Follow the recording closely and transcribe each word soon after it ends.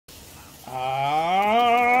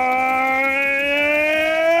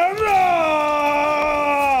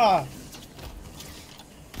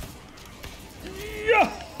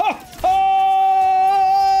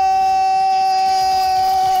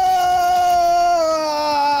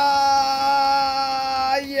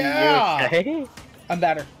Yeah! Okay. I'm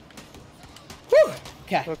better. Whew!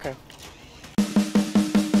 Okay. Okay.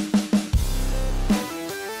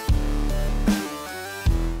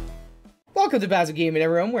 Welcome to Basil Gaming,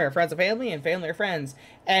 everyone, where friends are family and family are friends.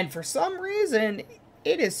 And for some reason,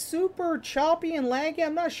 it is super choppy and laggy.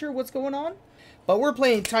 I'm not sure what's going on. But we're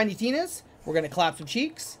playing Tiny Tina's. We're going to clap some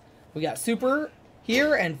cheeks. We got Super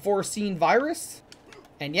here and Foreseen Virus.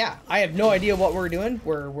 And yeah, I have no idea what we're doing.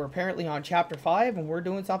 We're apparently on Chapter 5 and we're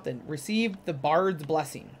doing something. Receive the Bard's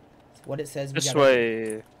Blessing. That's what it says. This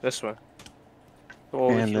way. This way. Well,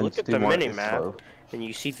 And if you then look at the Steve Martin is mini-map, slow. and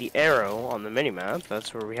you see the arrow on the mini-map,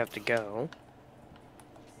 that's where we have to go.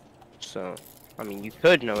 So, I mean, you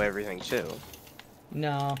could know everything, too.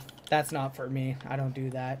 No, that's not for me. I don't do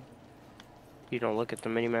that. You don't look at the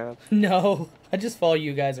mini-map? No, I just follow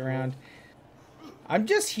you guys around. I'm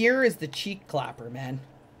just here as the cheek clapper, man.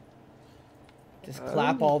 Just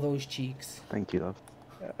clap all those cheeks. Thank you, love.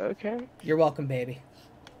 Okay. You're welcome, baby.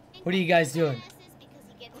 What are you guys doing?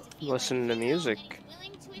 Listen to music.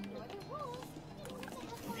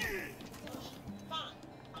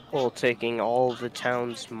 Well, taking all the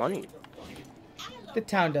town's money. The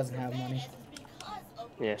town doesn't have money.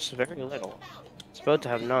 Yes, very little. It's about to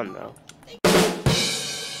have none, though.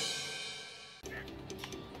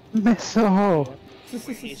 Missile!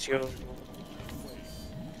 Please go.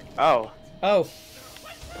 Oh. Oh.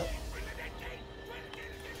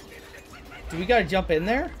 Do we gotta jump in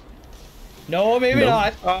there? No, maybe No.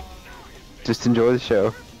 not. Just enjoy the show.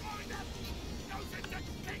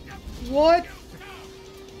 What?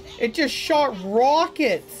 It just shot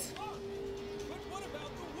rockets.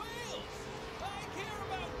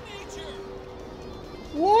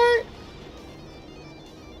 What?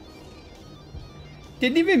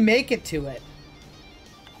 Didn't even make it to it.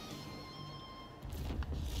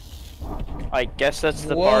 I guess that's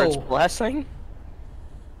the Whoa. Bard's blessing?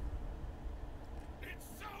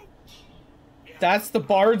 That's the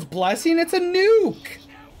Bard's blessing? It's a nuke!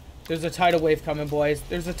 There's a tidal wave coming, boys.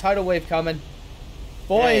 There's a tidal wave coming.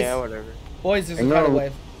 Boys! Yeah, whatever. Boys, there's a I know. tidal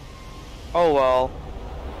wave. Oh, well.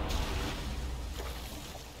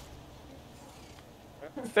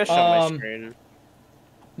 Fish on my screen.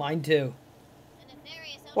 Mine too.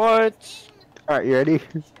 What Alright, you ready?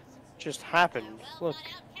 just happened? Look,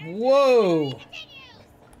 Whoa!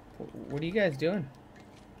 What are you guys doing?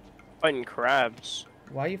 fighting crabs.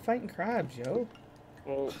 Why are you fighting crabs, yo?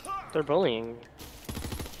 Well, they're bullying.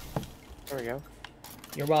 There we go.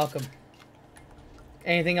 You're welcome.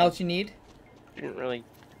 Anything else you need? Didn't really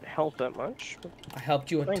help that much. But I helped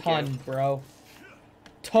you a Thank ton, you. bro.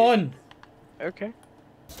 Ton! okay.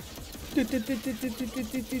 I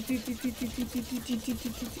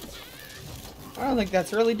don't think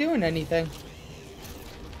that's really doing anything.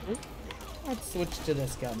 Let's switch to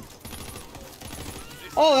this gun.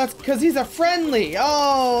 Oh, that's because he's a friendly.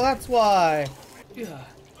 Oh, that's why.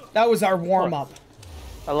 That was our warm-up.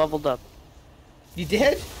 I leveled up. You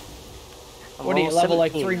did? I'm What are you, level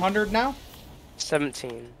like 17. 300 now?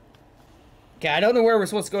 17. Okay, I don't know where we're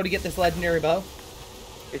supposed to go to get this legendary bow.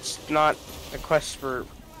 It's not a quest for...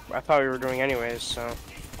 I thought we were doing anyways, so...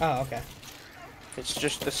 Oh, okay. It's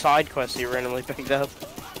just the side quest you randomly picked up.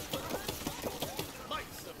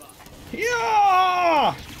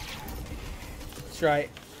 Yeah! That's right.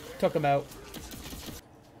 Took him out.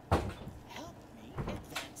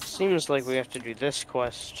 Seems like we have to do this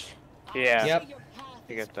quest. Yeah. Yep.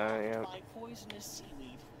 You get that, yeah.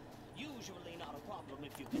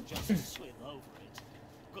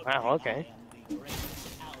 Wow, okay.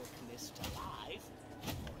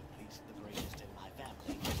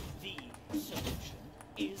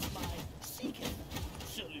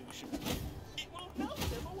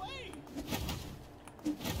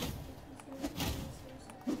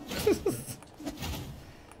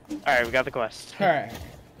 Alright, we got the quest. Alright.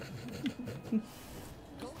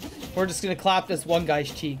 We're just gonna clap this one guy's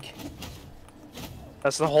cheek.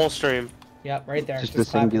 That's the whole stream. Yep, right there. Just a clap it.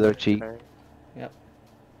 singular cheek. Alright. Yep.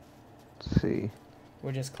 Let's see.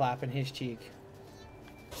 We're just clapping his cheek.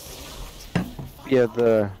 Yeah,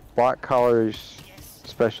 the black collar's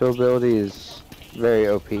special ability is very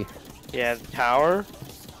OP. Yeah, the tower.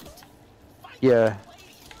 Yeah.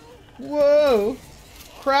 Whoa!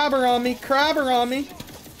 Crabber on me! Crabber on me!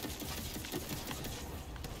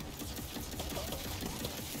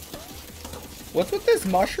 What's with this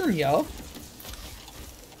mushroom, yo?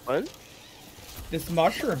 What? This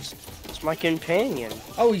mushroom. It's It's my companion.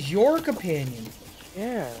 Oh, he's your companion.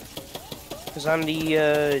 Yeah. Because I'm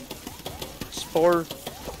the, Spore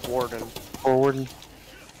Warden. Forward.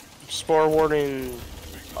 Spore Warden,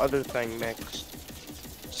 other thing mixed.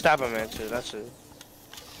 Stabomancer, that's it.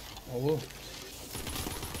 Oh.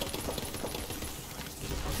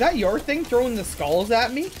 Is that your thing throwing the skulls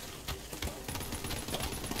at me?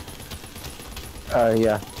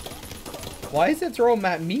 Yeah. Why is it throwing them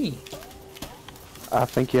at me? I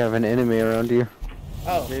think you have an enemy around you.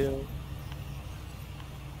 Oh. Dude.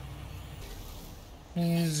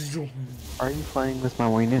 Are you playing with my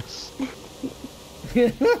weenus?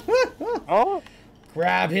 Oh?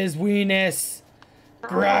 Grab his weenus.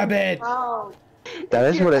 Grab it. Oh, That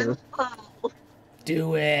is what it is.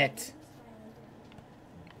 Do it.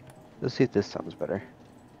 Let's see if this sounds better.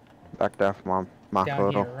 Backed off, Mom. My Down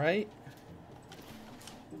photo. here, right?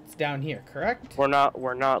 It's down here, correct? We're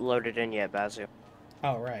not loaded in yet, Bazu.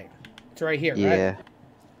 Oh, right. It's right here, Yeah. right?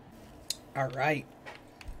 All right.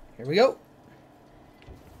 Here we go.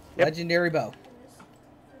 Yep. Legendary bow.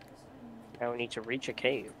 Now we need to reach a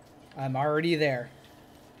cave. I'm already there.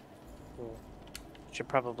 Should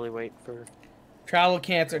probably wait for... Travel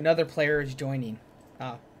cancer. Another player is joining.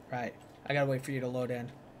 Oh, right. I gotta wait for you to load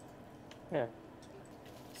in. Yeah.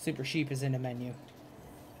 Super Sheep is in the menu.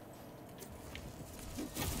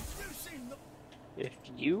 If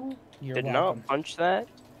you You're did welcome. not punch that...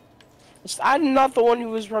 I'm not the one who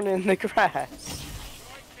was running in the grass.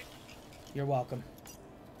 You're welcome.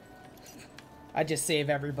 I just save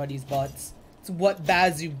everybody's butts. It's what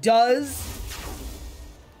Bazu does.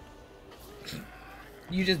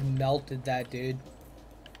 You just melted that, dude.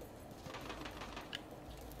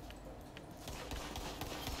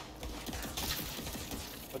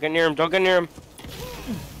 Don't get near him, don't get near him.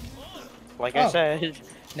 Like I Oh. said,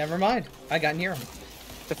 Never mind. I got near him.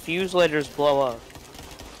 the fuse laters blow up.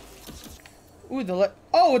 Ooh,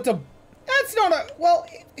 oh, it's a... That's not a... Well,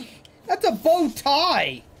 that's a bow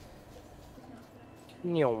tie.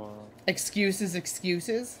 Excuses,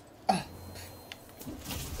 excuses. Oh.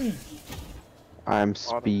 I'm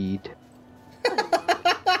speed.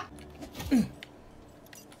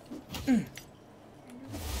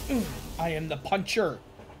 I am the puncher.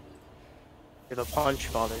 You're the punch,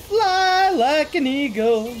 father. Fly like an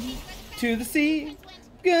eagle to the sea.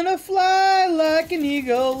 Gonna fly like an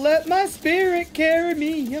eagle. Let my spirit carry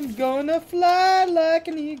me. I'm gonna fly like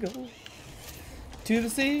an eagle to the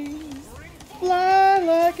sea. Fly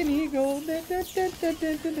like an eagle. Dun, dun, dun, dun,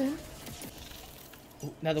 dun, dun, dun.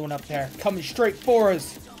 Ooh, another one up there. Coming straight for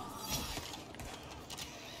us.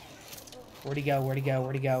 Where'd he go? Where'd he go?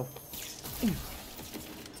 Where'd he go?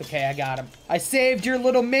 It's okay, I got him. I saved your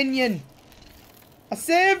little minion. I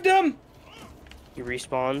saved him. He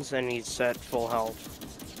respawns and he's at full health.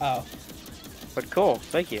 Oh, But cool,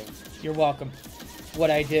 thank you. you're welcome. What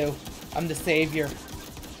I do. I'm the savior.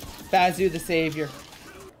 Bazu the savior.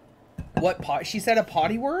 What pot? She said a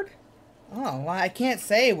potty word? Oh, well, I can't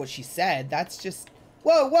say what she said. That's just...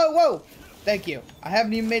 Whoa, whoa, whoa. Thank you. I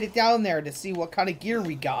haven't even made it down there to see what kind of gear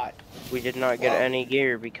we got. We did not get Whoa. any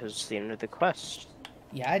gear because it's the end of the quest.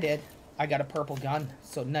 Yeah, I did. I got a purple gun,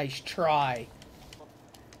 so nice try.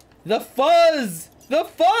 The fuzz! The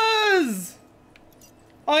fuzz!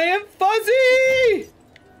 I am fuzzy!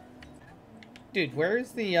 Dude,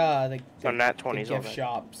 where's the On that the 20s gift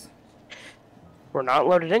shops? We're not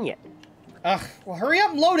loaded in yet. Ugh, well hurry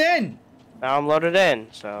up and load in! Now I'm loaded in,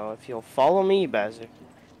 so if you'll follow me, Bazu,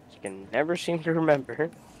 you can never seem to remember.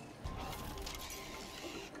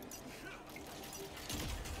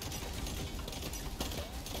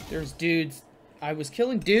 There's dudes. I was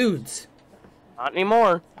killing dudes. Not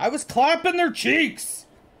anymore. I was clapping their cheeks!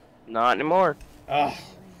 Not anymore. Ugh.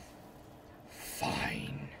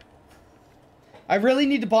 Fine. I really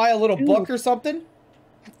need to buy a little book or something?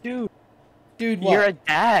 Dude, Dude, what? you're a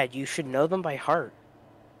dad. You should know them by heart.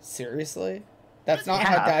 Seriously? That's not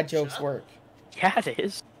how Yeah. dad jokes work. Yeah, it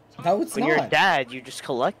is. No, it's When not. you're a dad, you just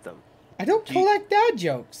collect them. I don't Do you- collect dad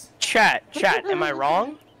jokes. Chat, am I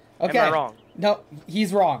wrong? Okay. Am I wrong? No,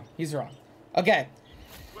 he's wrong. He's wrong. Okay.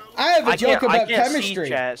 I have a joke I about can't chemistry,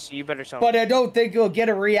 see chat, so you better tell but I don't think you'll get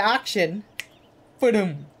a reaction. Ba-dum.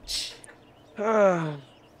 me. Ooh,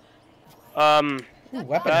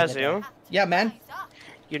 weapon. Bazu, Yeah, man.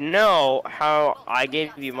 you know how I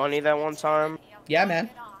gave you money that one time? Yeah, man.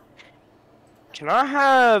 Can I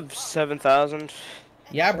have 7,000?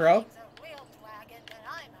 Yeah, bro.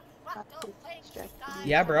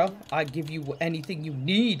 Yeah, bro. I give you anything you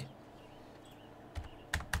need.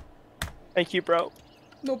 Thank you, bro.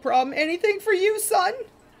 No problem. Anything for you, son?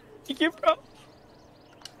 Thank you, bro.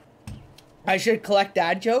 I should collect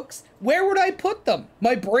dad jokes. Where would I put them?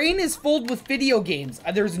 My brain is filled with video games.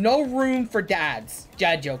 There's no room for dad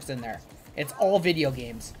jokes in there. It's all video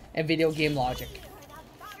games and video game logic.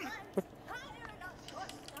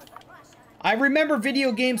 I remember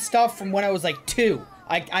video game stuff from when I was like 2.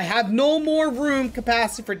 I have no more room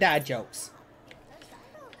capacity for dad jokes.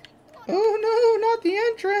 Oh no, not the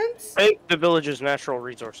entrance. Take the village's natural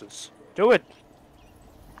resources. Do it.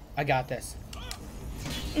 I got this.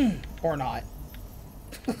 Or not.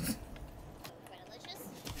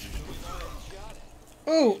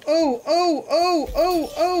 Oh,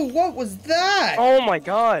 what was that? Oh my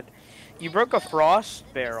god. You broke a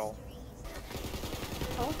frost barrel.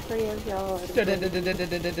 All three of y'all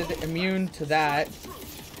are Immune to that.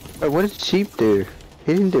 Wait, what did Sheep do?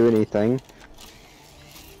 He didn't do anything.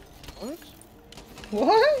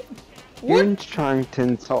 What? You're trying to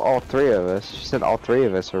insult all three of us. She said all three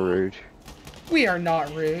of us are rude. We are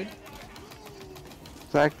not rude.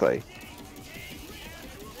 Exactly.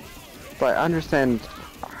 But I understand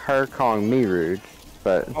her calling me rude,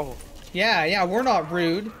 but... Oh. Yeah, we're not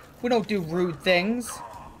rude. We don't do rude things.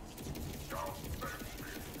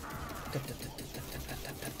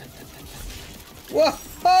 Whoa!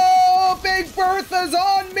 Oh, Big Bertha's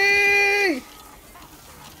on me!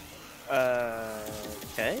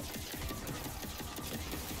 Okay.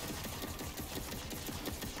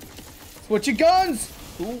 Switch your guns!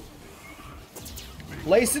 Ooh.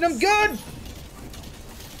 Lacing them good!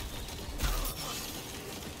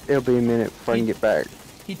 It'll be a minute before I can get back.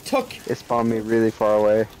 He took... It spawned me really far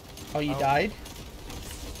away. Oh, you died?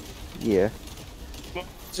 Yeah.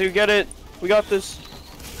 So you get it. We got this.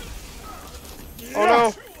 Oh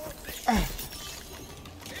no.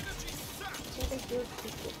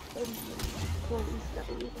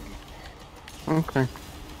 Okay.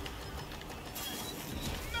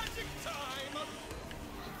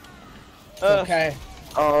 Okay.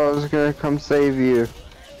 Oh, I was gonna come save you.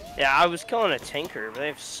 Yeah, I was killing a tanker, but they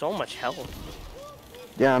have so much health.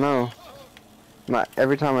 Yeah, I know. Not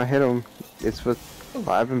every time I hit them, it's with...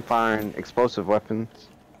 I've been firing explosive weapons.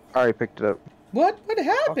 I already picked it up. What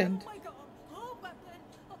happened? Oh my god. Oh, but then,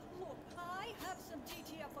 look, I have some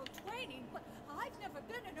GTFO training, but I've never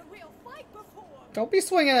been in a real fight before. Don't be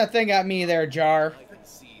swinging that thing at me there, Jar.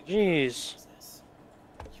 Jeez.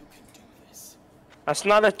 That's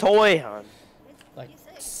not a toy, hon. Like,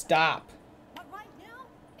 stop. But right now,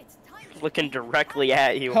 it's time to Looking directly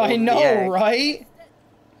at you. I holding the know, egg. right?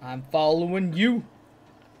 I'm following you.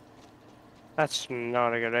 That's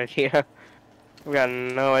not a good idea. We got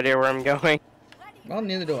no idea where I'm going. Well,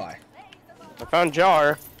 neither do I. I found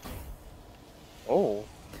Jar. Oh.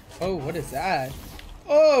 Oh, what is that?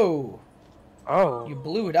 Oh! Oh. You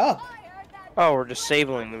blew it up. Oh, we're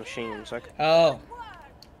disabling the machines. Okay. Oh.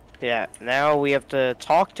 Yeah, now we have to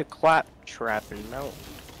talk to Claptrap and Mount.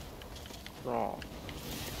 Wrong.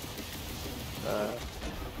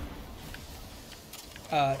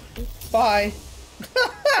 Bye.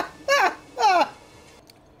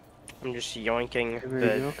 I'm just yoinking Are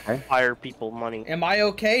the you okay? fire people money. Am I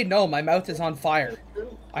okay? No, my mouth is on fire.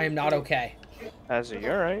 I am not okay. As you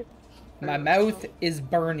alright? My mouth is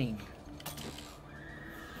burning.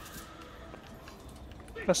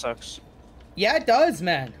 That sucks. Yeah, it does,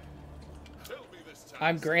 man.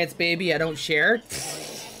 I'm Grant's baby. I don't share.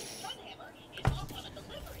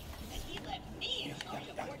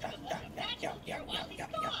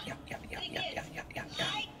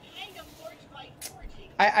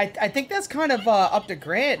 I think that's kind of up to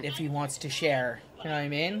Grant if he wants to share. You know what I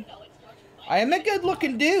mean? I am a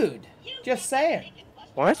good-looking dude. Just saying.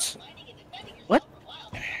 What? What?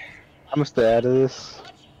 I'm gonna stay out of this.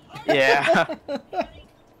 Yeah.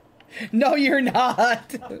 No, you're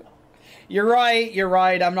not. You're right. You're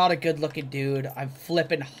right. I'm not a good-looking dude. I'm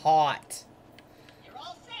flipping hot.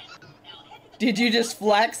 Did you just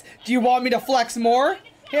flex? Do you want me to flex more?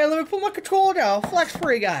 Here, let me put my controller down. I'll flex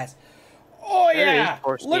for you guys. Oh yeah!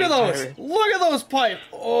 Look at those! Look at those pipes!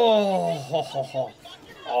 Oh,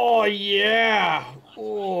 oh yeah!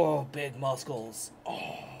 Oh, big muscles.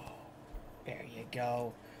 Oh, there you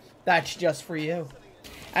go. That's just for you.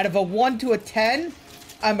 Out of a 1 to a 10,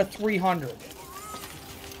 I'm a 300.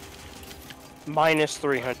 Minus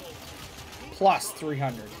 300. Plus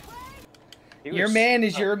 300. He Your was- man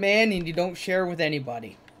is your man, and you don't share with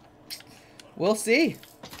anybody. We'll see.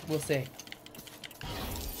 We'll see.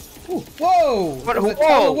 Ooh, whoa! What- There's a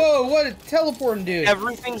whoa! whoa! What a teleporting dude!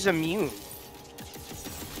 Everything's immune.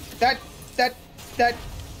 That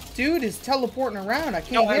dude is teleporting around. I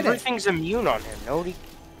can't No, hit it. everything's immune on him. Nobody.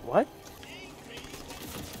 What?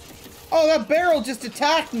 Oh, that barrel just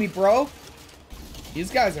attacked me, bro.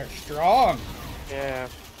 These guys are strong. Yeah.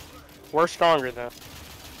 We're stronger though.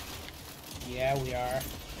 Yeah, we are.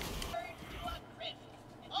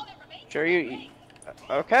 Sure you.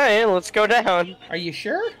 Okay, let's go down. Are you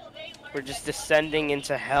sure? We're just descending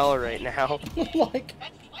into hell right now. Like,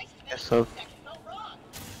 Guess so.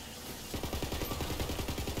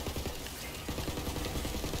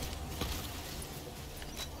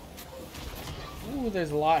 ooh,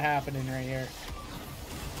 there's a lot happening right here.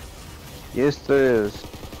 Yes, there is.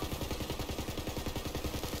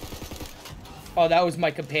 Oh, that was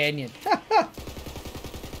my companion.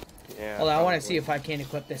 Yeah. Hold on, I want to probably. see if I can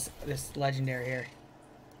equip this legendary here.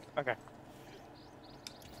 Okay.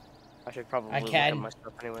 I should probably I look can. at my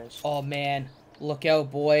stuff anyways. Oh man, look out,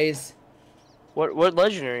 boys! What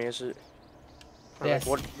legendary is it? Or, like, This.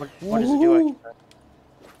 what does it do? Woohoo! Actually?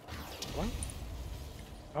 What?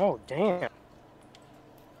 Oh damn!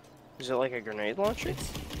 Is it like a grenade launcher?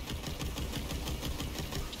 It's...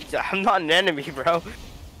 I'm not an enemy, bro.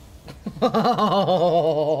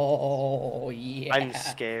 Oh yeah. I'm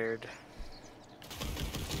scared.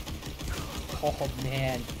 Oh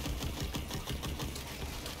man.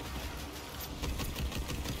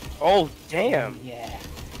 Oh damn! Yeah.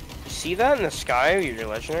 You see that in the sky? Your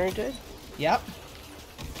legendary did? Yep.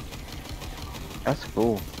 That's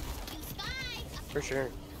cool. For sure.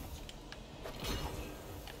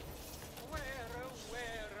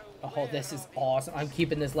 Oh, this is awesome. I'm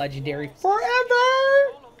keeping this legendary forever.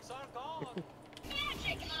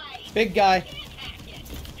 Big guy.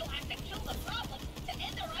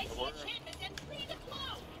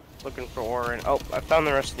 Looking for ore and oh, I found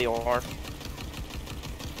the rest of the ore.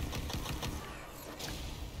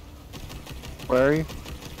 Where are you?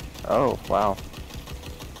 Oh, wow.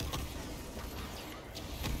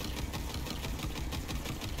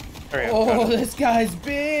 Hurry up, Oh, found it. this guy's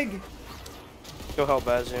big. Go help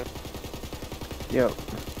Bazu. Yep.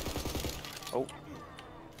 Oh,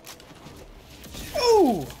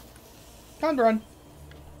 Ooh. Time to run.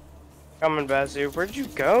 coming Bazu. Where'd you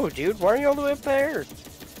go, dude? Why are you all the way up there?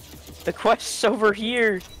 The quest's over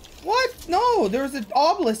here. What? No, there was an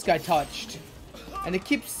obelisk I touched. And it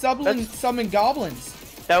keeps summoning goblins.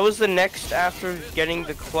 That was the next after getting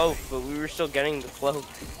the cloak, but we were still getting the cloak.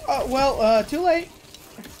 Well, too late.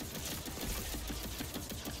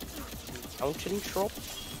 Mountain troll?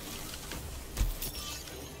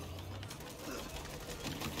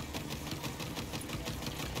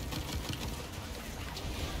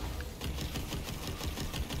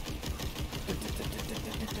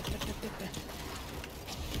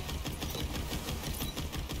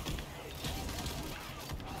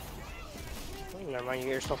 Never mind, you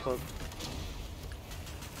get yourself a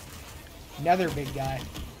Another big guy.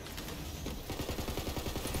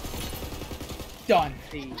 Done.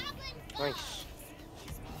 nice.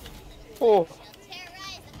 Oh,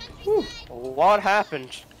 Whew. a lot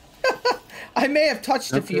happened. I may have touched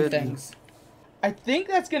a That's few good. things. I think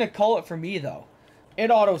that's gonna call it for me though. It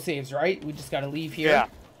auto saves, right? We just gotta leave here.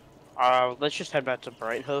 Yeah. Let's just head back to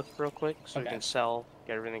Brighthoof real quick so we Okay. can sell,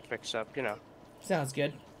 get everything fixed up, you know. Sounds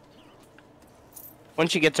good.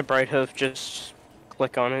 Once you get to Brighthoof, just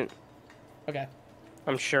click on it. Okay.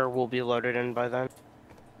 I'm sure we'll be loaded in by then.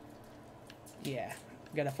 Yeah.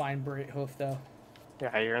 Gotta find Brighthoof though.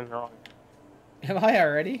 Yeah, you're in the wrong. Am I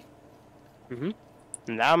already? Mm-hmm.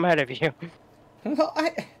 Now I'm ahead of you. Well,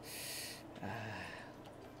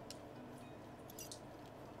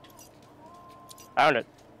 Found it.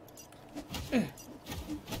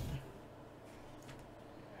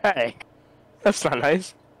 Hey. That's not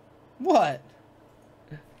nice. What?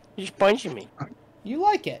 You're just punching me. You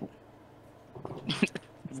like it?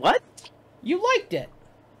 What? You liked it.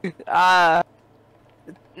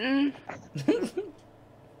 Mm,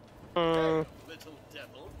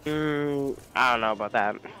 I don't know about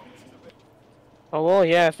that. Oh well,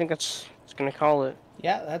 yeah, I think that's gonna call it.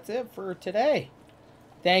 Yeah, that's it for today.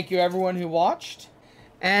 Thank you everyone who watched.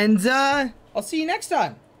 And I'll see you next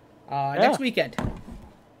time. Next weekend.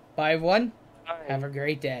 Bye everyone. Bye. Have a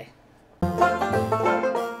great day.